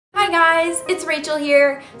guys, it's Rachel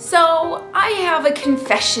here. So I have a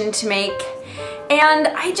confession to make, and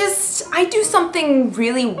I do something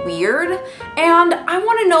really weird, and I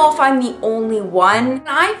want to know if I'm the only one. When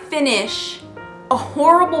I finish a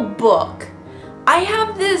horrible book, I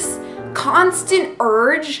have this constant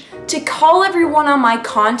urge to call everyone on my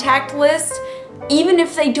contact list, even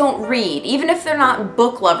if they don't read, even if they're not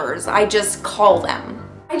book lovers, I just call them.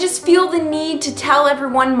 I just feel the need to tell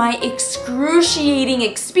everyone my excruciating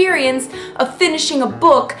experience of finishing a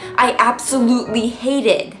book I absolutely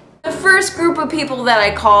hated. The first group of people that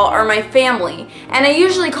I call are my family, and I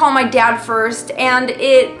usually call my dad first, and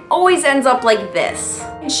it always ends up like this.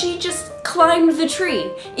 And she just climbed the tree.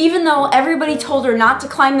 Even though everybody told her not to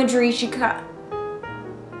climb the tree, she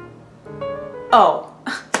Oh.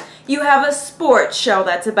 You have a sports show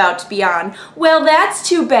that's about to be on. Well, that's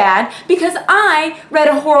too bad, because I read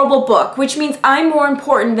a horrible book, which means I'm more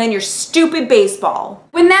important than your stupid baseball.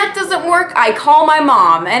 When that doesn't work, I call my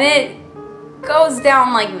mom, and it goes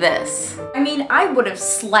down like this. I mean, I would have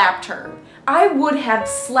slapped her. I would have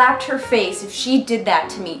slapped her face if she did that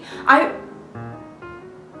to me.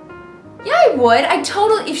 Yeah, I would.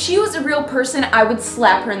 If she was a real person, I would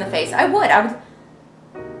slap her in the face. I would.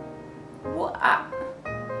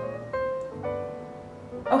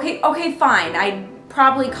 Okay, fine. I'd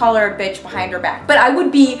probably call her a bitch behind her back, but I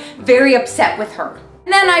would be very upset with her.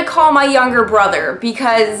 And then I call my younger brother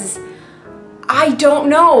because I don't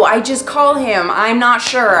know. I just call him. I'm not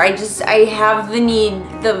sure. I have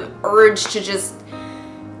the urge to just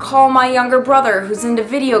call my younger brother who's into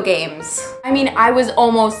video games. I mean, I was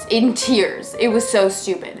almost in tears. It was so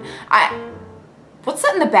stupid. What's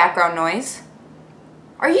that in the background noise?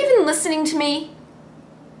 Are you even listening to me?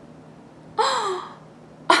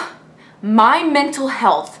 My mental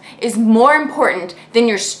health is more important than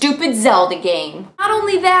your stupid Zelda game. Not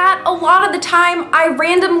only that, a lot of the time I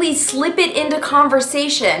randomly slip it into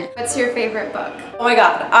conversation. What's your favorite book? Oh my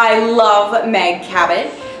god, I love Meg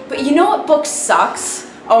Cabot. But you know what book sucks?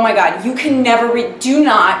 Oh my god, you can never read. Do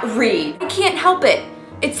not read. I can't help it.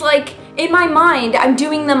 It's like, in my mind, I'm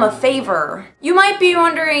doing them a favor. You might be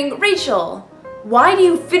wondering, Rachel, why do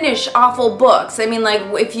you finish awful books? I mean, like,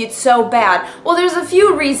 if it's so bad. Well, there's a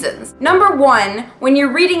few reasons. Number one, when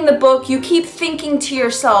you're reading the book, you keep thinking to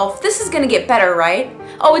yourself, this is gonna get better, right?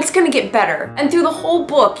 Oh, it's gonna get better. And through the whole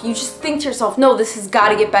book, you just think to yourself, no, this has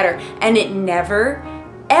gotta get better. And it never,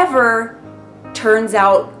 ever turns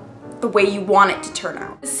out the way you want it to turn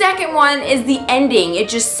out. The second one is the ending. It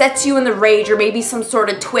just sets you in the rage, or maybe some sort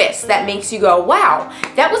of twist that makes you go, wow,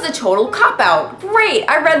 that was a total cop-out. Great,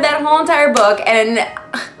 I read that whole entire book and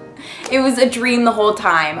it was a dream the whole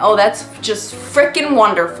time. Oh, that's just freaking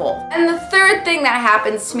wonderful. And the third thing that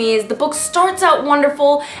happens to me is the book starts out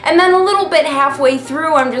wonderful, and then a little bit halfway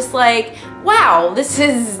through, I'm just like, wow, this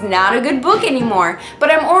is not a good book anymore.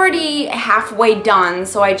 But I'm already halfway done,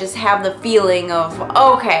 so I just have the feeling of,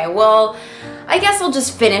 okay, well, I guess I'll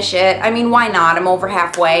just finish it. I mean, why not? I'm over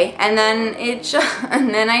halfway. And then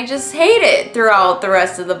I just hate it throughout the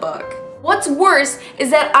rest of the book. What's worse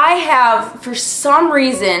is that I have, for some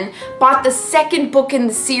reason, bought the second book in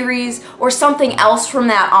the series or something else from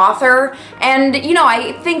that author, and you know,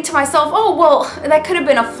 I think to myself, oh well, that could have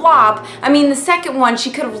been a flop. I mean, the second one,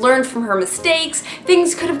 she could have learned from her mistakes,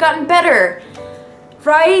 things could have gotten better,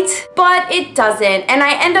 right? But it doesn't, and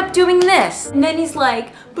I end up doing this. And then he's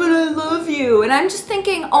like, but I love you, and I'm just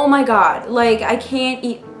thinking, oh my god, like, I can't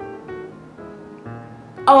eat.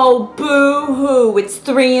 Oh, boo-hoo, it's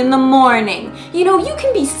 3 in the morning. You know, you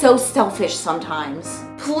can be so selfish sometimes.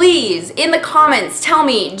 Please, in the comments, tell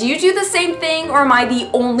me, do you do the same thing, or am I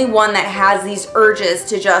the only one that has these urges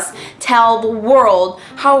to just tell the world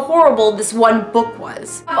how horrible this one book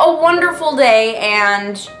was? Have a wonderful day,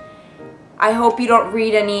 and I hope you don't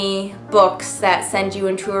read any books that send you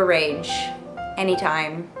into a rage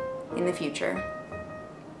anytime in the future.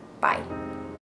 Bye.